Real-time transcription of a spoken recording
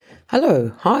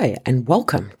Hello, hi, and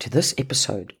welcome to this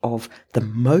episode of the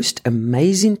most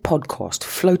amazing podcast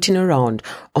floating around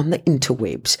on the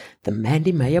interwebs, the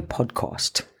Mandy Mayer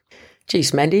podcast.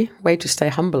 Geez, Mandy, way to stay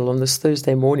humble on this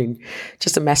Thursday morning.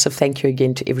 Just a massive thank you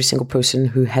again to every single person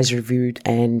who has reviewed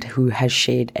and who has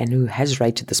shared and who has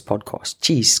rated this podcast.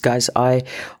 Geez, guys,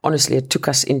 it took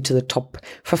us into the top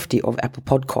 50 of Apple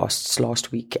Podcasts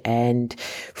last week. And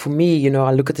for me,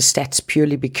 I look at the stats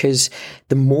purely because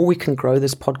the more we can grow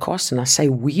this podcast, and I say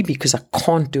we because I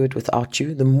can't do it without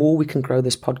you, the more we can grow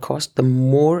this podcast, the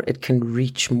more it can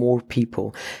reach more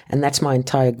people. And that's my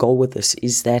entire goal with this,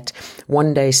 is that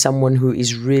one day someone who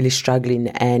is really struggling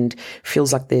and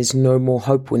feels like there's no more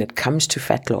hope when it comes to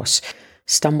fat loss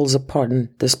stumbles upon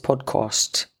this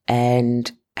podcast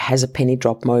and has a penny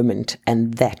drop moment,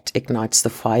 and that ignites the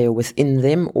fire within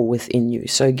them or within you.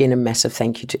 So again, a massive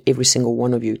thank you to every single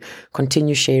one of you.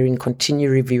 Continue sharing, continue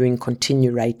reviewing,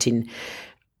 continue rating.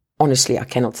 Honestly, I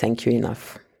cannot thank you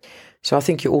enough. So I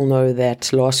think you all know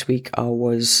that last week I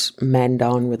was man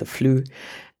down with the flu.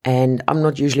 And I'm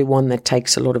not usually one that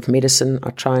takes a lot of medicine.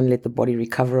 I try and let the body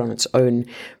recover on its own.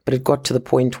 But it got to the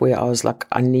point where I was like,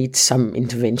 I need some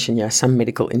intervention, some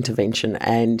medical intervention.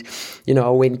 And, I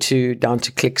went down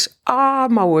to Clicks.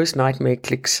 My worst nightmare,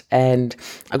 Clicks. And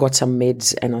I got some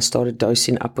meds and I started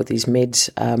dosing up with these meds,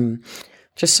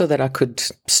 just so that I could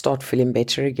start feeling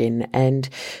better again. And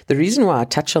the reason why I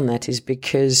touch on that is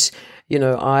because,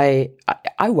 I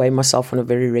weigh myself on a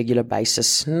very regular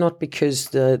basis, not because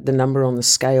the number on the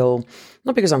scale,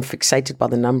 not because I'm fixated by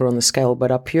the number on the scale, but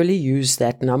I purely use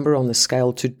that number on the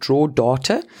scale to draw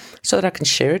data so that I can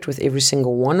share it with every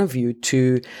single one of you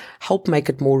to help make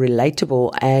it more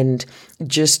relatable. And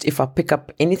just if I pick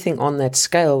up anything on that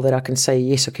scale that I can say,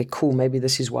 yes, okay, cool, maybe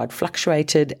this is why it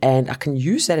fluctuated. And I can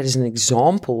use that as an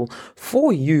example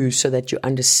for you so that you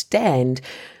understand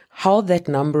how that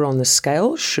number on the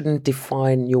scale shouldn't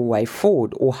define your way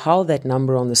forward, or how that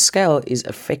number on the scale is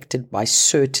affected by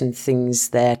certain things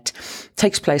that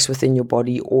takes place within your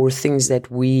body, or things that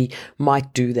we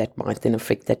might do that might then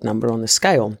affect that number on the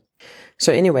scale.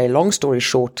 So anyway, long story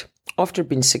short, after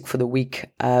being sick for the week,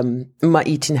 my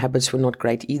eating habits were not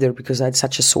great either because I had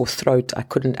such a sore throat. I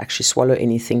couldn't actually swallow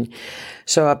anything.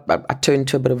 So I turned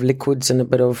to a bit of liquids and a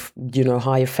bit of,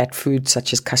 higher fat foods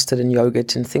such as custard and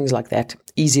yogurt and things like that.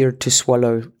 Easier to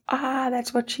swallow.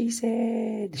 That's what she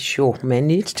said. Sure,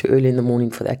 Mandy, it's too early in the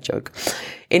morning for that joke.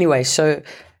 Anyway, so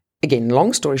again,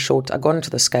 long story short, I got into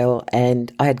the scale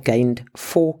and I had gained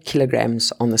 4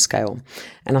 kilograms on the scale.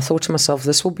 And I thought to myself,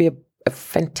 this will be a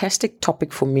fantastic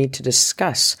topic for me to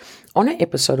discuss on an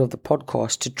episode of the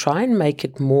podcast to try and make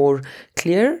it more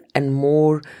clear and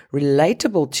more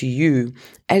relatable to you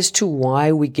as to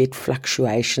why we get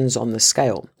fluctuations on the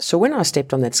scale. So when I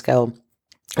stepped on that scale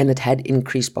and it had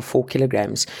increased by 4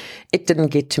 kilograms, it didn't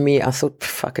get to me. I thought,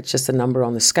 fuck, it's just a number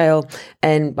on the scale.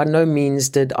 And by no means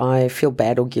did I feel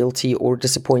bad or guilty or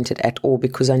disappointed at all,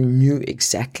 because I knew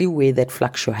exactly where that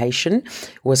fluctuation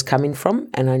was coming from.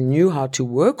 And I knew how to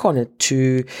work on it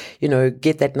to,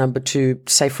 get that number to,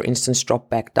 say, for instance, drop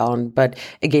back down. But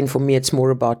again, for me, it's more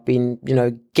about being,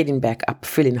 getting back up,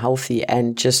 feeling healthy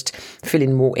and just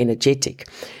feeling more energetic.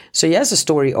 So here's a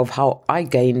story of how I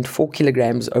gained 4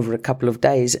 kilograms over a couple of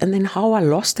days, and then how I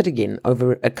lost it again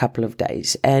over a couple of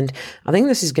days. And I think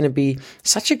this is going to be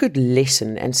such a good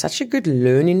lesson and such a good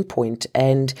learning point.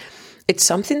 And it's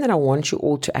something that I want you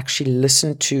all to actually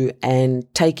listen to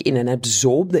and take in and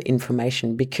absorb the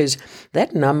information, because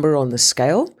that number on the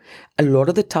scale, a lot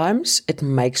of the times it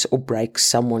makes or breaks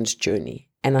someone's journey.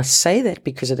 And I say that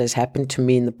because it has happened to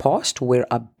me in the past,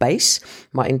 where I base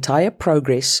my entire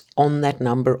progress on that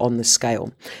number on the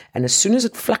scale. And as soon as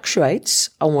it fluctuates,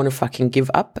 I want to fucking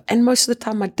give up. And most of the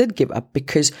time I did give up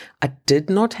because I did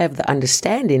not have the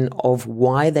understanding of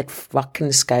why that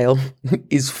fucking scale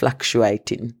is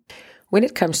fluctuating. When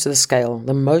it comes to the scale,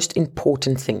 the most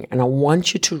important thing, and I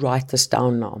want you to write this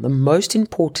down now, the most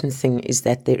important thing is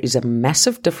that there is a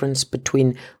massive difference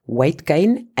between weight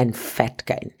gain and fat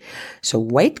gain. So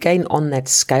weight gain on that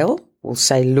scale will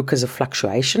say look as a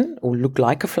fluctuation, or look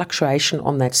like a fluctuation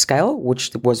on that scale,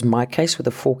 which was my case with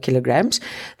the 4 kilograms.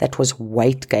 That was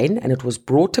weight gain, and it was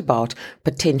brought about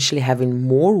potentially having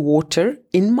more water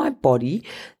in my body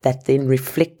that then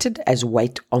reflected as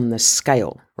weight on the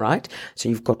scale. right? So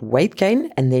you've got weight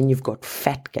gain and then you've got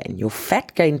fat gain. Your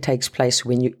fat gain takes place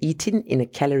when you're eating in a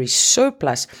calorie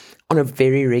surplus on a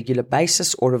very regular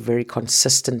basis or a very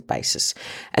consistent basis.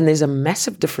 And there's a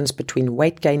massive difference between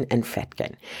weight gain and fat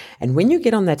gain. And when you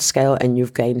get on that scale and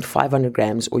you've gained 500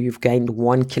 grams or you've gained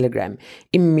 1 kilogram,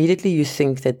 immediately you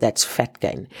think that that's fat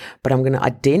gain. But I'm going to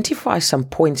identify some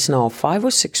points now, 5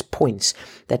 or 6 points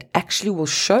that actually will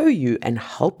show you and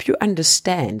help you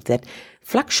understand that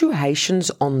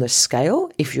fluctuations on the scale,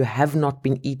 if you have not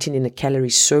been eating in a calorie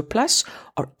surplus,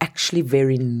 are actually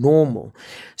very normal.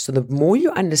 So the more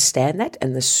you understand that,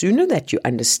 and the sooner that you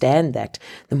understand that,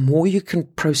 the more you can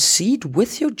proceed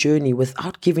with your journey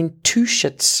without giving two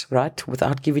shits, right?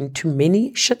 Without giving too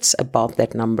many shits about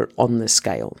that number on the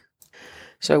scale.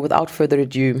 So without further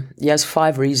ado, here's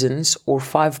 5 reasons or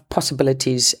 5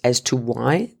 possibilities as to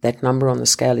why that number on the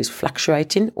scale is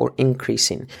fluctuating or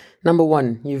increasing. Number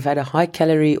 1, you've had a high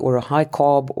calorie or a high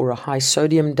carb or a high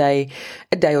sodium day,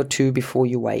 a day or two before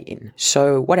you weigh in.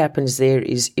 So what happens there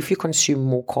is if you consume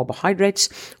more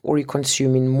carbohydrates or you're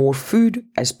consuming more food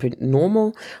as per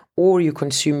normal or you're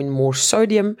consuming more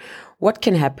sodium, what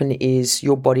can happen is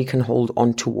your body can hold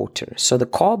on to water. So the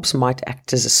carbs might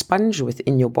act as a sponge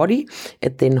within your body.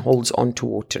 It then holds on to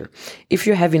water. If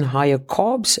you're having higher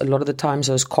carbs, a lot of the times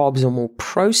those carbs are more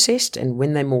processed. And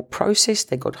when they're more processed,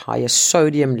 they got higher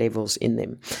sodium levels in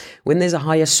them. When there's a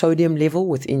higher sodium level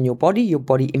within your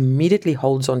body immediately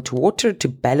holds on to water to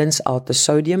balance out the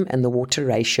sodium and the water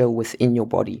ratio within your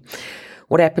body.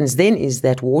 What happens then is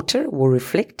that water will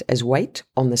reflect as weight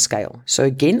on the scale. So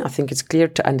again, I think it's clear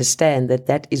to understand that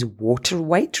that is water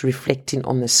weight reflecting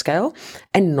on the scale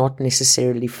and not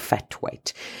necessarily fat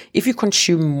weight. If you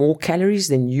consume more calories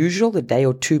than usual the day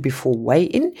or two before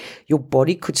weigh-in, your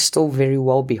body could still very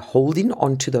well be holding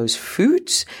onto those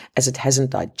foods as it hasn't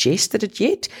digested it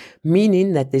yet,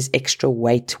 meaning that there's extra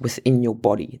weight within your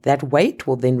body. That weight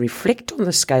will then reflect on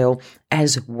the scale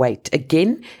as weight.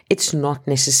 Again, it's not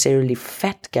necessarily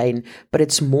fat gain, but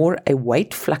it's more a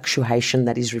weight fluctuation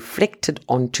that is reflected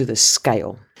onto the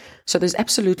scale. So there's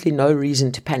absolutely no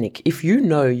reason to panic. If you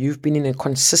know you've been in a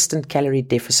consistent calorie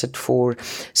deficit for,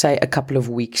 say, a couple of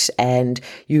weeks and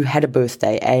you had a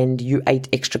birthday and you ate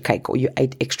extra cake or you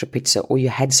ate extra pizza or you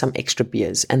had some extra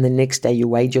beers and the next day you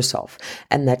weighed yourself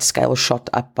and that scale shot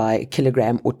up by 1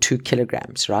 kilogram or 2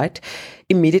 kilograms, right?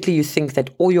 Immediately you think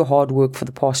that all your hard work for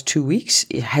the past 2 weeks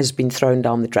has been thrown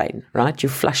down the drain, right? You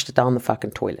flushed it down the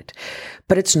fucking toilet.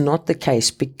 But it's not the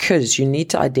case because you need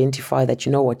to identify that,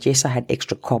 you know what, yes, I had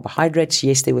extra carbohydrates.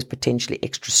 Yes, there was potentially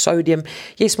extra sodium.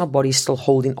 Yes, my body's still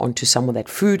holding on to some of that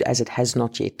food as it has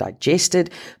not yet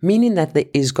digested, meaning that there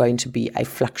is going to be a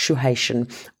fluctuation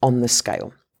on the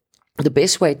scale. The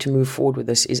best way to move forward with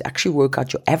this is actually work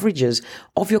out your averages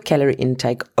of your calorie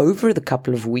intake over the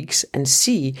couple of weeks and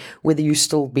see whether you've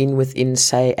still been within,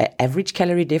 say, an average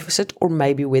calorie deficit or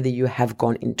maybe whether you have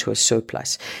gone into a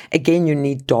surplus. Again, you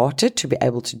need data to be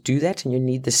able to do that and you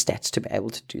need the stats to be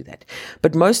able to do that.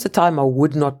 But most of the time, I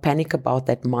would not panic about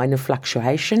that minor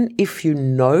fluctuation if you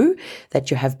know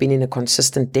that you have been in a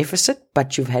consistent deficit,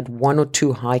 but you've had 1 or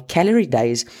 2 high calorie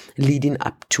days leading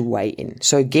up to weigh-in.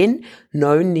 So again,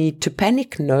 no need to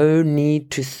panic, no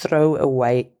need to throw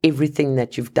away everything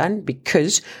that you've done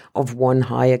because of 1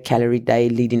 higher calorie day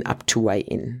leading up to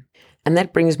weigh-in. And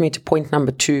that brings me to point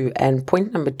number 2. And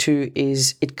point number 2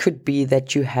 is it could be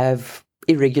that you have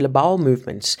irregular bowel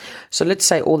movements. So let's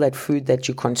say all that food that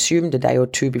you consumed a day or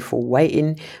two before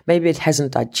weigh-in, maybe it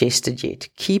hasn't digested yet.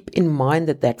 Keep in mind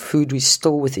that that food is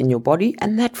still within your body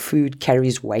and that food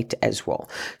carries weight as well.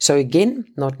 So again,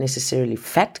 not necessarily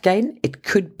fat gain. It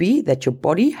could be that your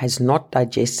body has not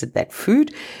digested that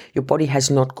food. Your body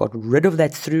has not got rid of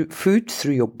that food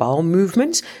through your bowel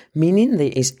movements, meaning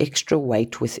there is extra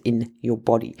weight within your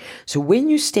body. So when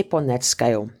you step on that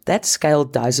scale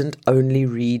doesn't only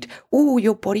read,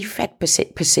 your body fat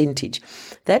percentage.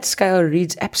 That scale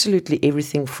reads absolutely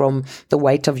everything from the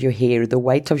weight of your hair, the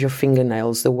weight of your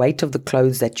fingernails, the weight of the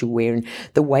clothes that you're wearing,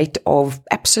 the weight of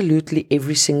absolutely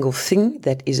every single thing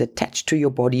that is attached to your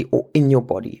body or in your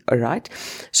body. All right.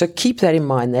 So keep that in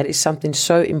mind. That is something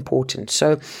so important.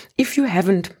 So if you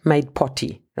haven't made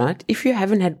potty, right? If you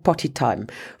haven't had potty time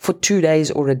for 2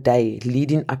 days or a day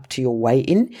leading up to your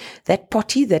weigh-in, that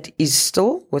potty that is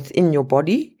still within your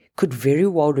body could very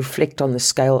well reflect on the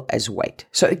scale as weight.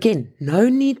 So again, no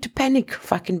need to panic,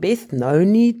 fucking Beth, no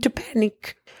need to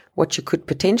panic. What you could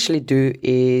potentially do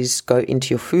is go into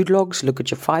your food logs, look at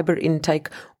your fiber intake,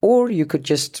 or you could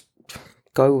just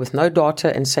go with no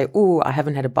data and say, oh, I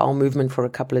haven't had a bowel movement for a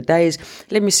couple of days.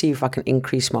 Let me see if I can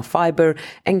increase my fiber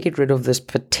and get rid of this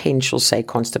potential, say,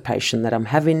 constipation that I'm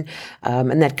having.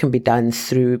 And that can be done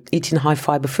through eating high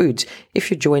fiber foods. If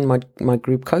you join my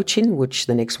group coaching, which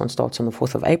the next one starts on the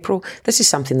 4th of April, this is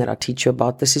something that I teach you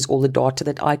about. This is all the data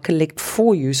that I collect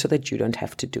for you so that you don't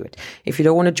have to do it. If you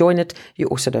don't want to join it, you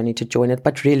also don't need to join it,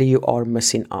 but really you are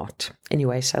missing out.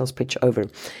 Anyway, sales pitch over.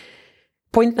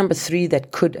 Point number 3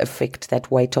 that could affect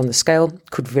that weight on the scale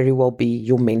could very well be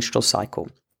your menstrual cycle.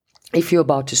 If you're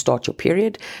about to start your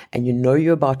period and you know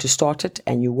you're about to start it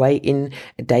and you weigh in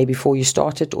a day before you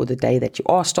start it or the day that you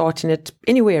are starting it,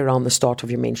 anywhere around the start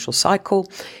of your menstrual cycle,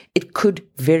 it could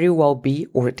very well be,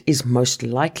 or it is most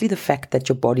likely, the fact that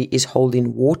your body is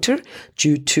holding water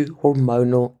due to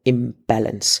hormonal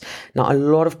imbalance. Now, a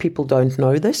lot of people don't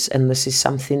know this, and this is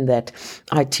something that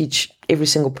I teach every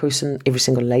single person, every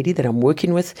single lady that I'm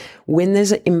working with. When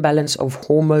there's an imbalance of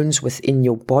hormones within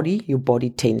your body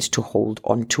tends to hold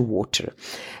on to water.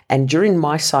 And during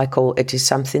my cycle, it is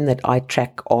something that I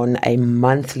track on a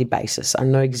monthly basis. I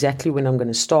know exactly when I'm going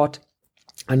to start.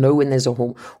 I know when there's a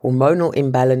hormonal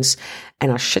imbalance,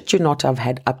 and I shit you not, I've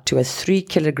had up to a 3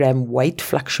 kilogram weight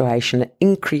fluctuation, an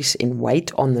increase in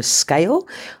weight on the scale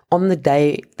on the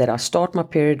day that I start my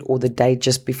period or the day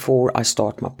just before I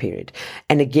start my period.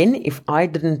 And again, if I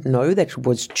didn't know that it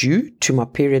was due to my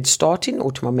period starting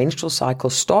or to my menstrual cycle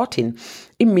starting,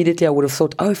 immediately I would have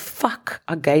thought, oh fuck,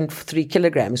 I gained 3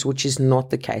 kilograms, which is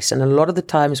not the case. And a lot of the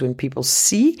times when people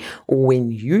see, or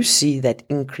when you see that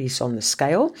increase on the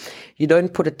scale, you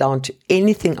don't put it down to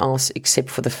anything else except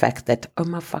for the fact that, oh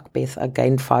my fuck, Beth, I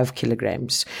gained 5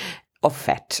 kilograms of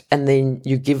fat. And then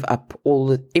you give up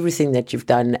everything that you've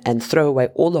done and throw away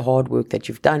all the hard work that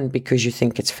you've done because you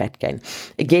think it's fat gain.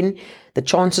 Again, the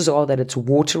chances are that it's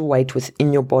water weight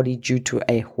within your body due to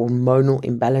a hormonal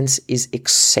imbalance is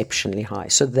exceptionally high.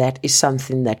 So that is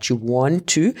something that you want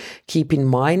to keep in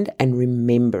mind and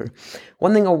remember.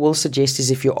 One thing I will suggest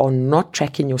is if you are not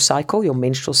tracking your cycle, your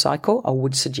menstrual cycle, I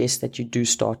would suggest that you do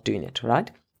start doing it, right?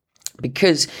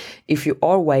 Because if you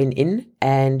are weighing in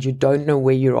and you don't know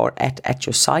where you are at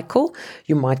your cycle,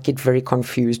 you might get very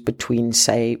confused between,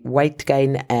 say, weight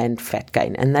gain and fat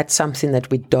gain. And that's something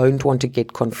that we don't want to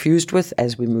get confused with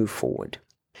as we move forward.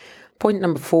 Point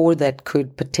number 4, the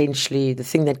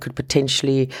thing that could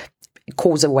potentially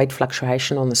cause a weight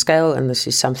fluctuation on the scale, and this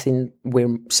is something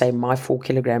where, say, my 4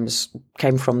 kilograms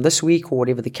came from this week or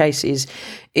whatever the case is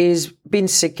being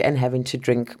sick and having to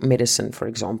drink medicine, for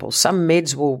example. Some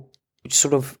meds will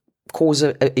sort of cause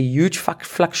a huge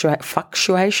fluctuation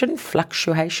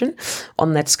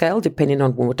on that scale, depending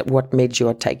on what meds you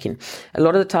are taking. A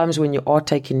lot of the times when you are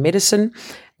taking medicine,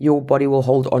 your body will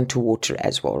hold on to water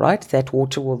as well, right? That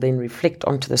water will then reflect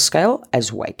onto the scale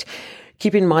as weight.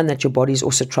 Keep in mind that your body is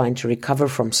also trying to recover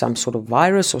from some sort of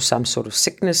virus or some sort of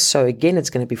sickness. So again, it's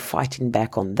going to be fighting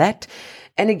back on that.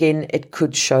 And again, it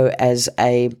could show as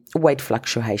a weight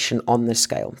fluctuation on the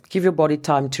scale. Give your body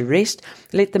time to rest.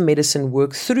 Let the medicine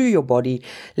work through your body.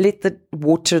 Let the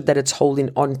water that it's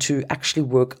holding on to actually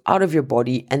work out of your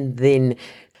body, and then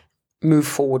move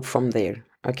forward from there.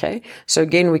 Okay, so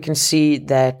again, we can see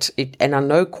that and I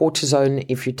know cortisone,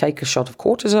 if you take a shot of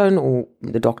cortisone or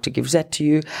the doctor gives that to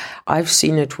you, I've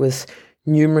seen it with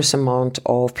numerous amount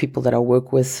of people that I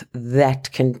work with,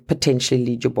 that can potentially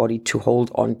lead your body to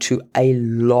hold on to a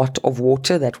lot of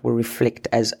water that will reflect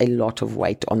as a lot of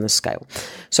weight on the scale.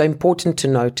 So important to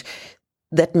note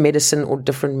that medicine or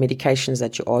different medications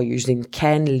that you are using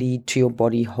can lead to your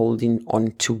body holding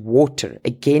on to water.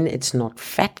 Again, it's not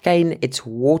fat gain, it's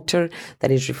water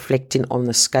that is reflecting on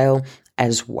the scale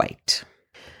as weight.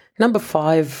 Number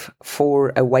 5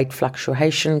 for a weight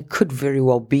fluctuation could very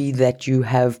well be that you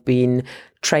have been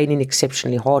training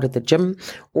exceptionally hard at the gym,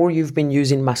 or you've been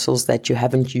using muscles that you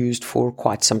haven't used for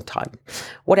quite some time.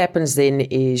 What happens then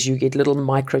is you get little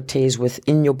micro tears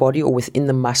within your body or within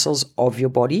the muscles of your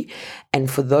body. And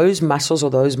for those muscles or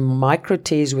those micro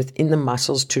tears within the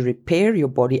muscles to repair, your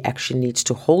body actually needs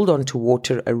to hold on to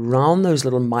water around those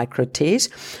little micro tears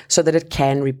so that it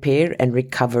can repair and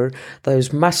recover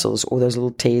those muscles or those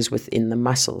little tears within the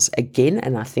muscles. Again,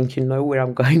 and I think you know where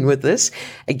I'm going with this,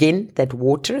 again, that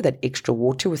water, that extra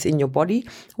water within your body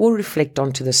will reflect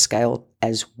onto the scale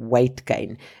as weight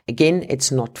gain. Again, it's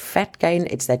not fat gain,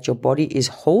 it's that your body is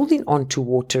holding on to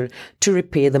water to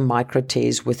repair the micro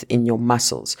tears within your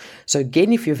muscles. So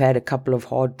again, if you've had a couple of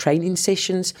hard training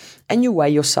sessions and you weigh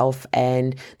yourself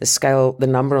and the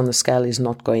number on the scale is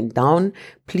not going down,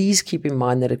 please keep in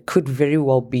mind that it could very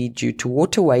well be due to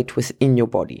water weight within your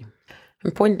body.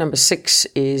 And point number 6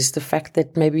 is the fact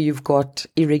that maybe you've got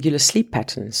irregular sleep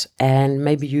patterns and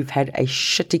maybe you've had a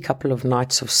shitty couple of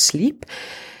nights of sleep.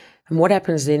 And what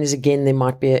happens then is, again, there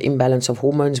might be an imbalance of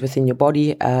hormones within your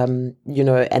body, and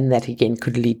that again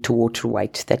could lead to water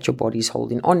weight that your body's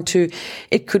holding on to.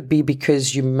 It could be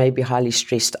because you may be highly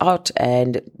stressed out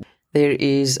and there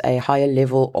is a higher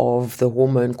level of the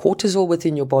hormone cortisol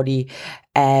within your body.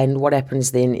 And what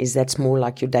happens then is that's more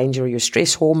like your danger or your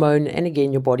stress hormone. And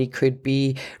again, your body could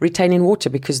be retaining water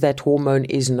because that hormone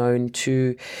is known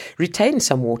to retain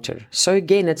some water. So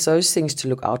again, it's those things to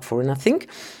look out for. And I think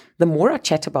the more I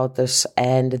chat about this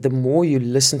and the more you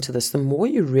listen to this, the more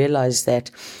you realize that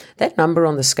that number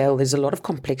on the scale, there's a lot of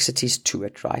complexities to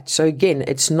it, right? So again,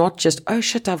 it's not just, oh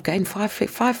shit, I've gained five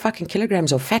fucking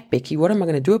kilograms of fat, Becky. What am I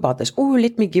going to do about this? Oh,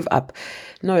 let me give up.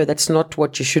 No, that's not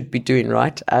what you should be doing,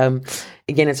 right?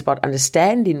 Again, it's about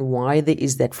understanding why there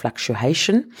is that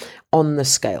fluctuation on the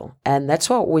scale. And that's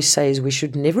why I always say is we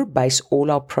should never base all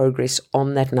our progress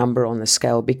on that number on the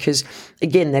scale because,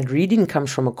 again, that reading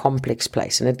comes from a complex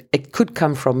place. And it could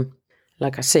come from,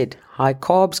 like I said, high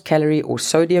carbs, calorie or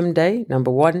sodium day,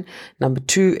 number 1. Number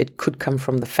 2, it could come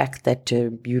from the fact that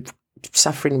you're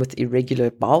suffering with irregular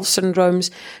bowel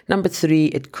syndromes. Number 3,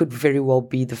 it could very well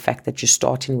be the fact that you're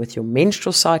starting with your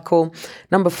menstrual cycle.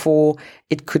 Number 4,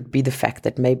 it could be the fact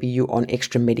that maybe you're on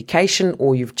extra medication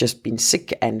or you've just been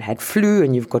sick and had flu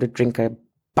and you've got to drink a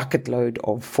bucket load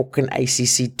of fucking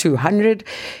ACC 200.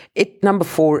 Number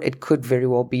 4, it could very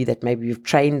well be that maybe you've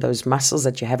trained those muscles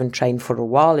that you haven't trained for a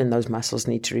while and those muscles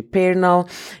need to repair now.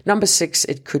 Number 6,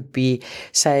 it could be,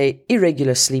 say,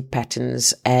 irregular sleep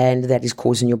patterns and that is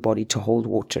causing your body to hold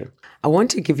water. I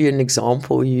want to give you an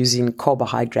example using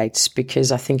carbohydrates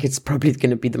because I think it's probably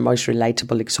going to be the most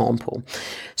relatable example.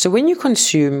 So when you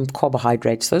consume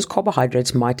carbohydrates, those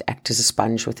carbohydrates might act as a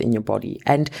sponge within your body.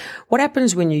 And what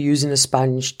happens when you're using a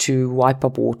sponge to wipe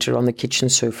up water on the kitchen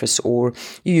surface or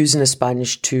you're using a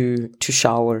sponge to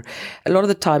shower? A lot of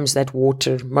the times that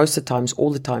water, most of the times, all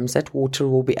the times, that water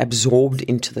will be absorbed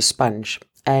into the sponge.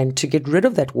 And to get rid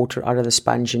of that water out of the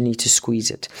sponge, you need to squeeze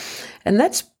it. And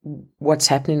that's what's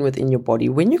happening within your body.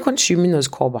 When you're consuming those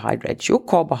carbohydrates, your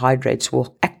carbohydrates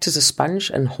will act as a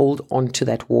sponge and hold on to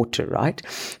that water, right?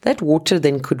 That water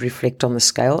then could reflect on the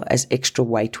scale as extra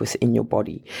weight within your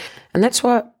body. And that's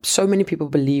why so many people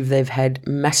believe they've had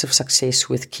massive success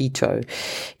with keto,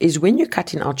 is when you're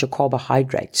cutting out your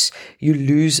carbohydrates, you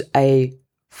lose a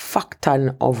fuck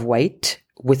ton of weight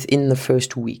within the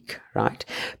first week, right?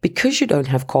 Because you don't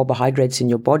have carbohydrates in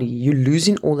your body, you're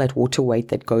losing all that water weight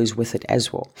that goes with it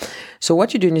as well. So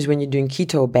what you're doing is when you're doing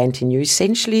keto or Banting, you're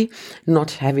essentially not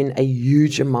having a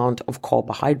huge amount of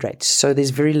carbohydrates. So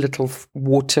there's very little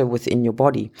water within your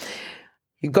body.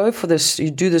 You go for this,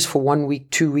 you do this for 1 week,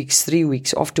 2 weeks, 3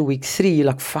 weeks. After week 3, you're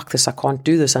like, fuck this, I can't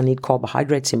do this. I need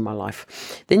carbohydrates in my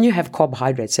life. Then you have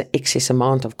carbohydrates, an excess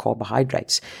amount of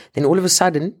carbohydrates. Then all of a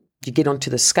sudden, you get onto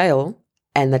the scale,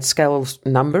 and that scale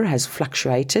number has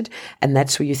fluctuated. And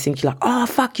that's where you think you're like, oh,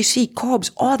 fuck, you see, carbs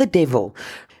are the devil.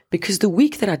 Because the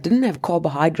week that I didn't have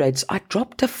carbohydrates, I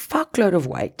dropped a fuckload of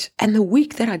weight. And the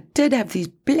week that I did have these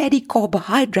bloody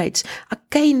carbohydrates, I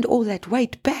gained all that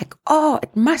weight back. Oh,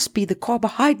 it must be the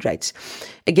carbohydrates.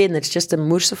 Again, that's just a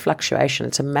MRSA fluctuation.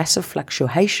 It's a massive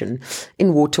fluctuation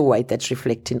in water weight that's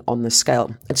reflecting on the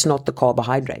scale. It's not the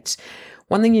carbohydrates.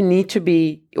 One thing you need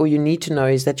to know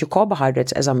is that your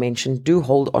carbohydrates, as I mentioned, do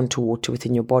hold on to water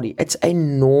within your body. It's a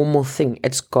normal thing.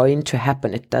 It's going to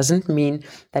happen. It doesn't mean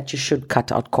that you should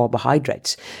cut out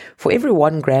carbohydrates. For every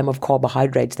 1 gram of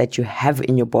carbohydrates that you have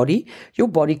in your body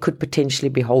could potentially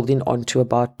be holding on to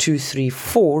about 2, 3,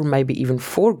 4, maybe even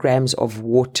 4 grams of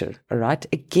water. All right.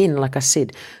 Again, like I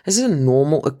said, this is a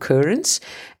normal occurrence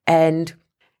and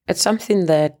it's something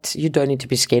that you don't need to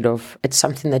be scared of. It's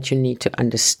something that you need to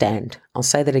understand. I'll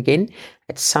say that again.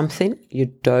 It's something you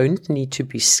don't need to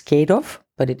be scared of,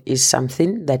 but it is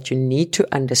something that you need to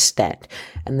understand.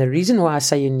 And the reason why I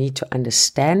say you need to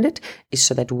understand it is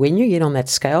so that when you get on that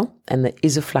scale and there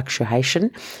is a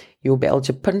fluctuation, you'll be able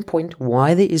to pinpoint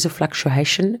why there is a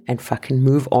fluctuation and fucking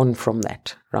move on from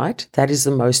that, right? That is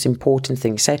the most important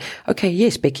thing. Say, okay,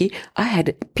 yes, Becky, I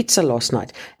had pizza last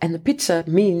night and the pizza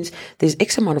means there's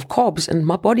X amount of carbs and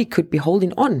my body could be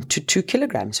holding on to 2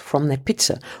 kilograms from that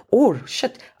pizza. Or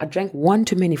shit, I drank 1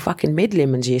 too many fucking med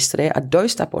lemons yesterday. I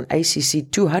dosed up on ACC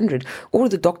 200 or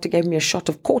the doctor gave me a shot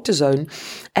of cortisone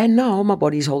and now my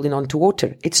body's holding on to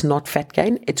water. It's not fat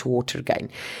gain, it's water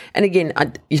gain. And again,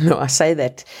 I say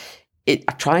that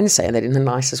I try and say that in the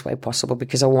nicest way possible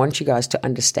because I want you guys to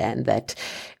understand that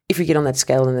if you get on that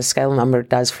scale and the scale number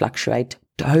does fluctuate,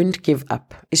 don't give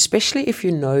up, especially if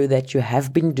you know that you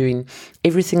have been doing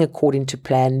everything according to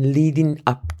plan leading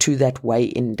up to that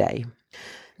weigh-in day.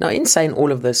 Now, in saying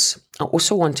all of this, I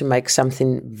also want to make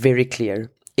something very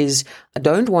clear, is I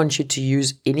don't want you to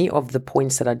use any of the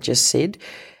points that I just said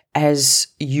as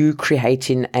you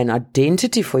creating an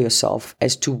identity for yourself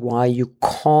as to why you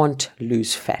can't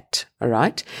lose fat, all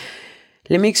right?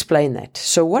 Let me explain that.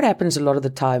 So what happens a lot of the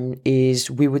time is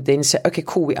we would then say, okay,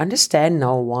 cool, we understand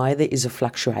now why there is a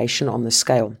fluctuation on the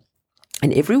scale.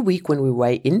 And every week when we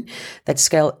weigh in, that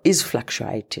scale is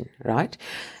fluctuating, right?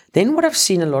 Then what I've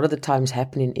seen a lot of the times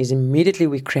happening is immediately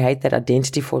we create that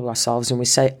identity for ourselves and we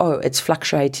say, oh, it's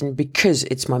fluctuating because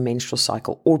it's my menstrual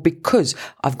cycle, or because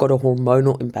I've got a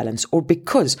hormonal imbalance, or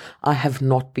because I have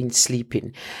not been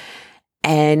sleeping.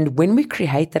 And when we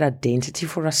create that identity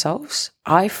for ourselves,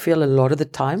 I feel a lot of the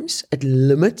times it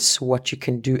limits what you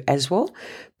can do as well,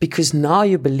 because now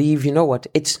you believe, you know what,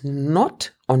 it's not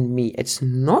on me, it's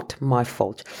not my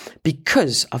fault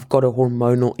because I've got a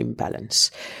hormonal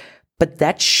imbalance. But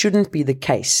that shouldn't be the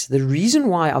case. The reason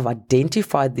why I've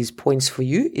identified these points for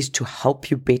you is to help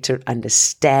you better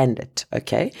understand it,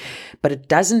 okay? But it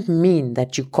doesn't mean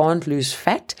that you can't lose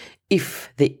fat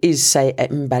if there is, say,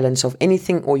 an imbalance of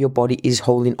anything or your body is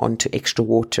holding on to extra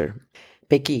water.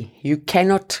 Becky, you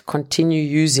cannot continue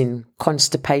using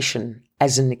constipation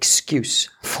as an excuse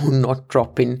for not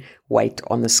dropping weight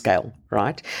on the scale,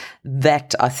 right?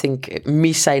 That, I think,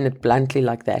 me saying it bluntly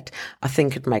like that, I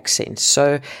think it makes sense.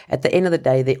 So at the end of the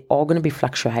day, there are going to be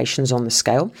fluctuations on the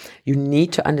scale. You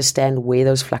need to understand where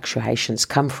those fluctuations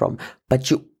come from, but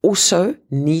you also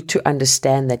need to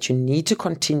understand that you need to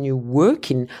continue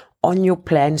working on your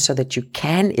plan so that you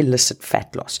can elicit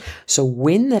fat loss. So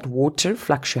when that water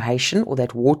fluctuation or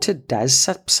that water does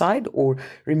subside or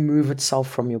remove itself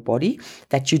from your body,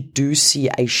 that you do see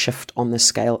a shift on the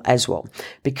scale as well.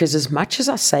 Because as much as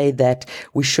I say that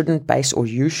we shouldn't base, or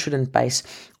you shouldn't base,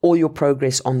 all your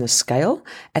progress on the scale,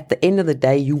 at the end of the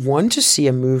day, you want to see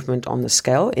a movement on the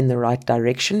scale in the right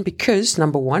direction because,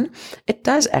 number one, it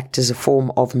does act as a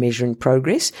form of measuring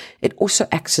progress. It also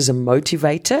acts as a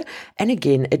motivator. And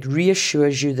again, it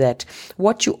reassures you that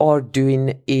what you are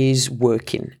doing is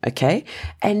working, okay?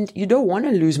 And you don't want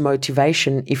to lose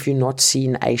motivation if you're not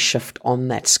seeing a shift on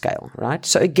that scale, right?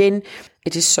 So again,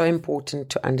 it is so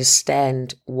important to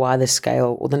understand why the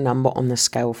scale or the number on the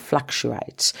scale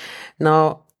fluctuates.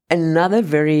 Now, another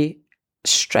very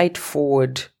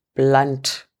straightforward,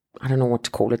 blunt, I don't know what to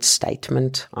call it,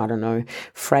 statement, I don't know,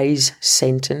 phrase,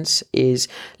 sentence is,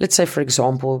 let's say, for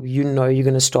example, you know you're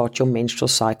going to start your menstrual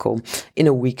cycle in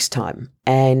a week's time.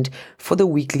 And for the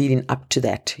week leading up to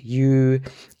that, you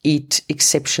eat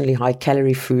exceptionally high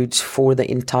calorie foods for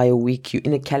the entire week. You're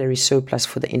in a calorie surplus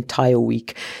for the entire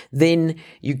week. Then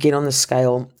you get on the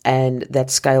scale and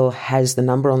that scale has, the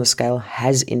number on the scale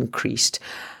has increased.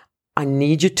 I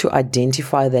need you to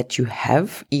identify that you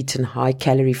have eaten high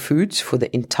calorie foods for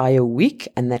the entire week,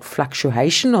 and that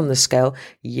fluctuation on the scale,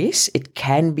 yes, it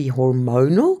can be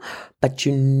hormonal, but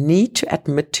you need to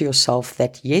admit to yourself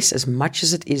that yes, as much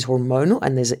as it is hormonal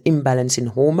and there's an imbalance in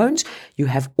hormones, you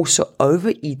have also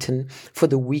overeaten for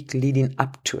the week leading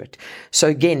up to it. So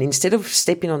again, instead of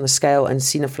stepping on the scale and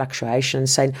seeing a fluctuation and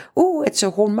saying, oh, it's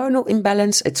a hormonal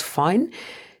imbalance, it's fine,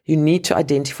 you need to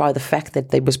identify the fact that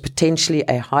there was potentially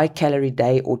a high calorie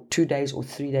day or 2 days or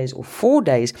 3 days or 4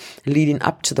 days leading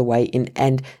up to the weigh-in.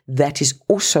 And that is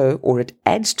also, or it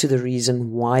adds to the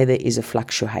reason why there is a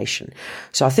fluctuation.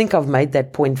 So I think I've made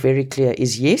that point very clear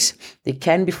is yes, there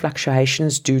can be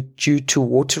fluctuations due to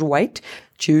water weight,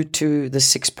 due to the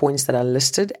 6 points that I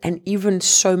listed, and even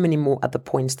so many more other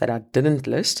points that I didn't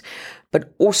list.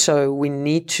 But also we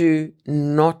need to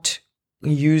not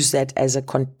use that as a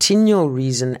continual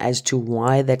reason as to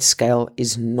why that scale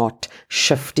is not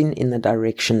shifting in the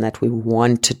direction that we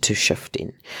wanted to shift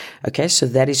in. Okay, so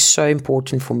that is so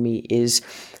important for me, is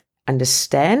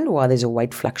understand why there's a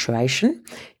weight fluctuation.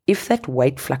 If that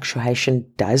weight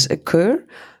fluctuation does occur,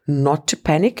 not to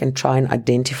panic and try and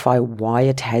identify why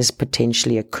it has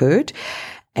potentially occurred.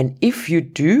 And if you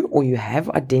do, or you have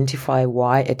identified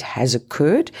why it has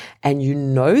occurred, and you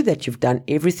know that you've done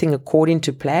everything according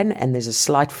to plan and there's a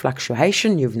slight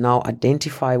fluctuation, you've now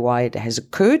identified why it has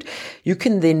occurred, you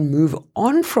can then move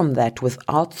on from that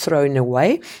without throwing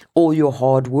away all your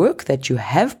hard work that you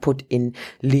have put in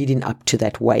leading up to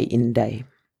that weigh-in day.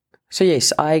 So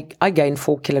yes, I gained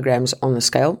 4 kilograms on the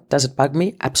scale. Does it bug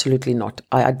me? Absolutely not.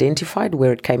 I identified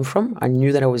where it came from. I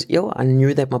knew that I was ill. I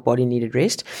knew that my body needed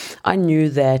rest. I knew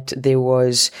that there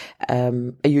was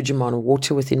a huge amount of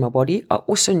water within my body. I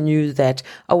also knew that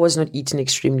I was not eating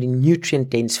extremely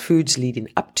nutrient-dense foods leading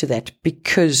up to that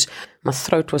because my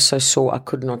throat was so sore I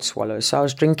could not swallow. So I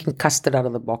was drinking custard out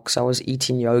of the box. I was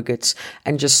eating yogurts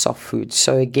and just soft foods.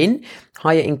 So again,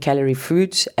 higher in calorie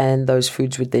foods, and those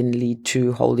foods would then lead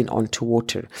to holding on to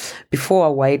water. Before I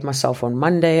weighed myself on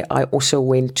Monday, I also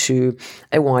went to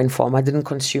a wine farm. I didn't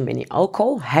consume any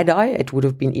alcohol. Had I, it would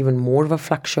have been even more of a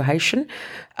fluctuation.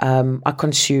 I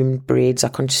consumed breads, I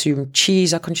consumed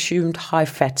cheese, I consumed high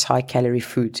fats, high calorie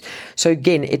foods. So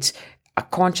again, I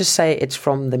can't just say it's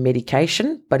from the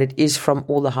medication, but it is from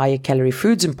all the higher calorie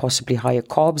foods and possibly higher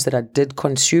carbs that I did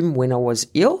consume when I was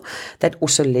ill that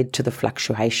also led to the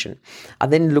fluctuation. I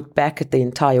then looked back at the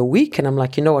entire week and I'm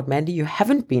like, you know what, Mandy, you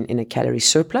haven't been in a calorie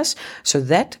surplus. So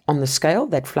that on the scale,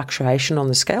 that fluctuation on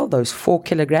the scale, those 4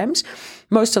 kilograms,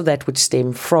 most of that would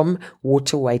stem from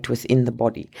water weight within the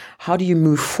body. How do you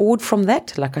move forward from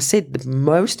that? Like I said, the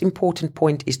most important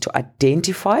point is to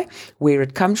identify where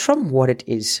it comes from, what it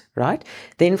is, right?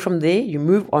 Then from there, you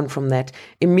move on from that.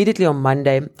 Immediately on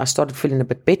Monday, I started feeling a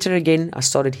bit better again. I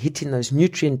started hitting those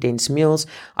nutrient-dense meals.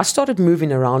 I started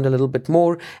moving around a little bit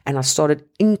more, and I started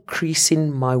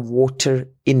increasing my water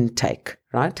intake,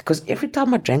 right? Because every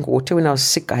time I drank water when I was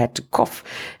sick, I had to cough.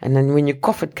 And then when you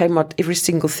cough, it came out every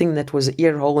single thing that was an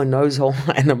ear hole, a nose hole,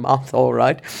 and a mouth hole,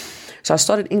 right? So I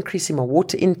started increasing my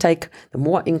water intake. The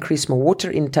more I increased my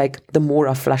water intake, the more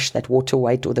I flushed that water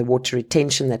weight or the water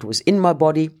retention that was in my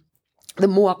body. The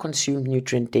more I consumed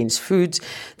nutrient-dense foods,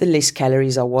 the less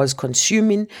calories I was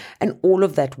consuming, and all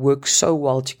of that works so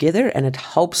well together, and it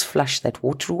helps flush that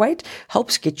water weight,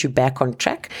 helps get you back on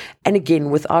track. And again,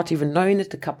 without even knowing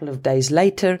it, a couple of days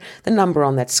later, the number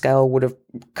on that scale would have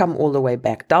come all the way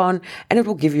back down, and it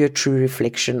will give you a true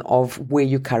reflection of where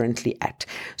you're currently at.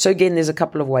 So again, there's a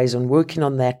couple of ways on working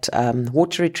on that.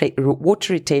 Water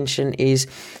retention is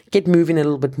get moving a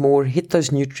little bit more, hit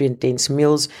those nutrient-dense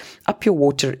meals, up your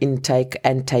water intake,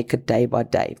 and take it day by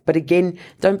day. But again,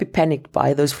 don't be panicked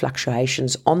by those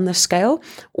fluctuations on the scale.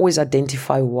 Always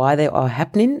identify why they are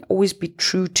happening. Always be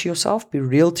true to yourself, be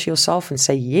real to yourself, and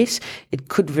say, yes, it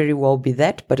could very well be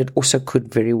that, but it also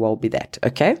could very well be that.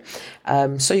 Okay.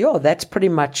 So yeah, that's pretty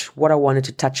much what I wanted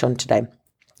to touch on today.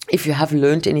 If you have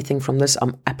learned anything from this,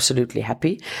 I'm absolutely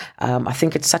happy. I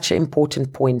think it's such an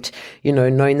important point,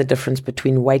 knowing the difference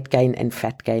between weight gain and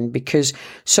fat gain, because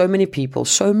so many people,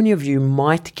 so many of you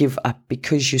might give up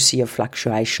because you see a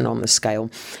fluctuation on the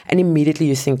scale, and immediately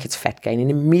you think it's fat gain,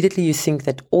 and immediately you think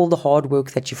that all the hard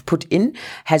work that you've put in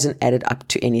hasn't added up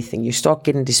to anything. You start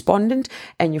getting despondent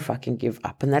and you fucking give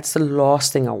up, and that's the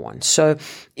last thing I want. So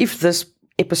if this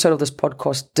episode of this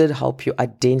podcast did help you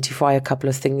identify a couple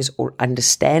of things or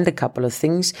understand a couple of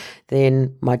things,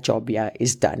 then my job here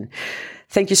is done.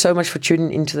 Thank you so much for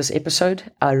tuning into this episode.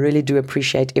 I really do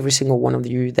appreciate every single one of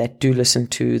you that do listen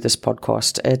to this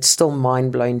podcast. It's still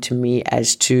mind-blowing to me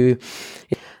as to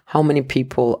how many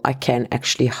people I can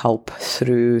actually help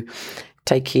through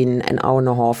taking an hour and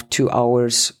a half, 2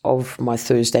 hours of my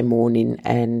Thursday morning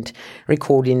and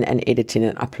recording and editing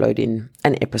and uploading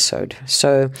an episode.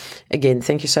 So again,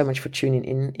 thank you so much for tuning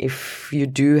in. If you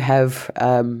do have,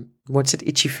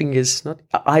 itchy fingers, not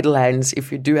idle hands.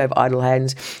 If you do have idle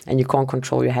hands and you can't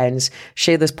control your hands,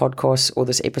 share this podcast or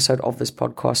this episode of this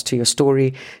podcast to your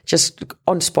story. Just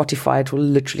on Spotify, it will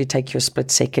literally take you a split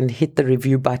second. Hit the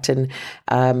review button.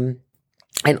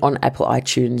 And on Apple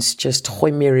iTunes, just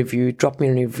hoy me a review, drop me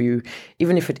a review.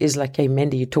 Even if it is like, hey,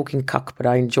 Mandy, you're talking cuck, but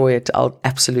I enjoy it. I'll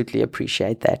absolutely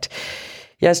appreciate that.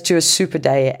 Yes, to a super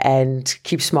day, and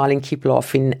keep smiling, keep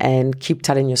laughing, and keep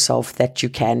telling yourself that you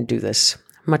can do this.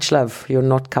 Much love, your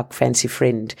not cuck fancy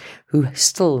friend who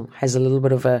still has a little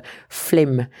bit of a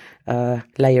phlegm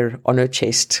layer on her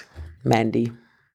chest, Mandy.